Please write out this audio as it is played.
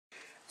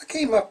I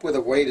came up with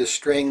a way to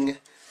string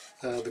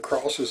the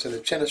crosses in a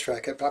tennis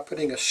racket by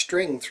putting a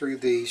string through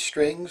the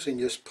strings and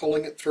just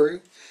pulling it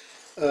through.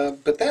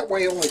 But that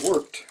way only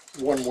worked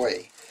one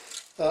way.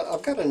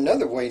 I've got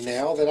another way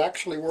now that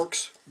actually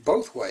works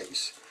both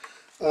ways.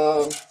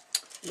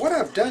 What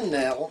I've done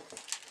now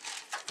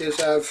is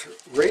I've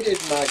rated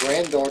my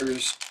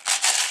granddaughter's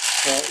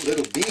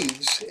little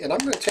beads, and I'm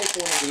going to take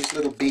one of these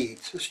little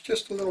beads. It's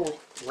just a little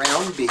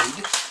round bead.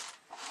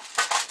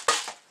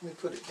 Let me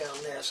put it down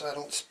there so I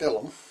don't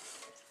spill them.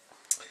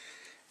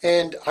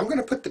 And I'm going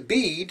to put the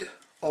bead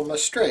on my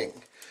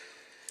string.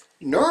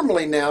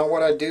 Normally now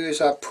what I do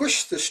is I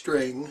push the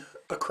string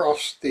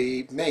across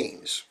the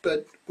mains,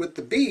 but with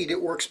the bead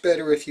it works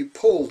better if you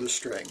pull the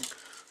string.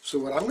 So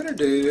what I'm going to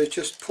do is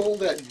just pull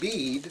that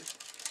bead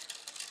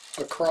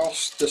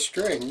across the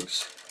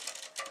strings,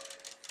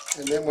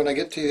 and then when I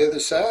get to the other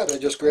side I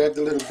just grab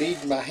the little bead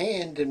in my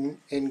hand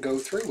and go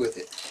through with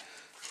it.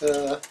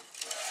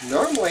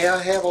 Normally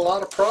I have a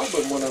lot of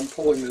problem when I'm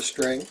pulling the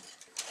string,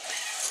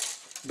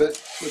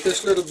 but with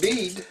this little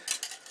bead,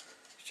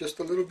 just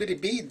a little bitty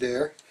bead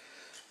there,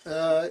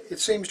 it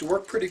seems to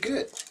work pretty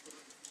good.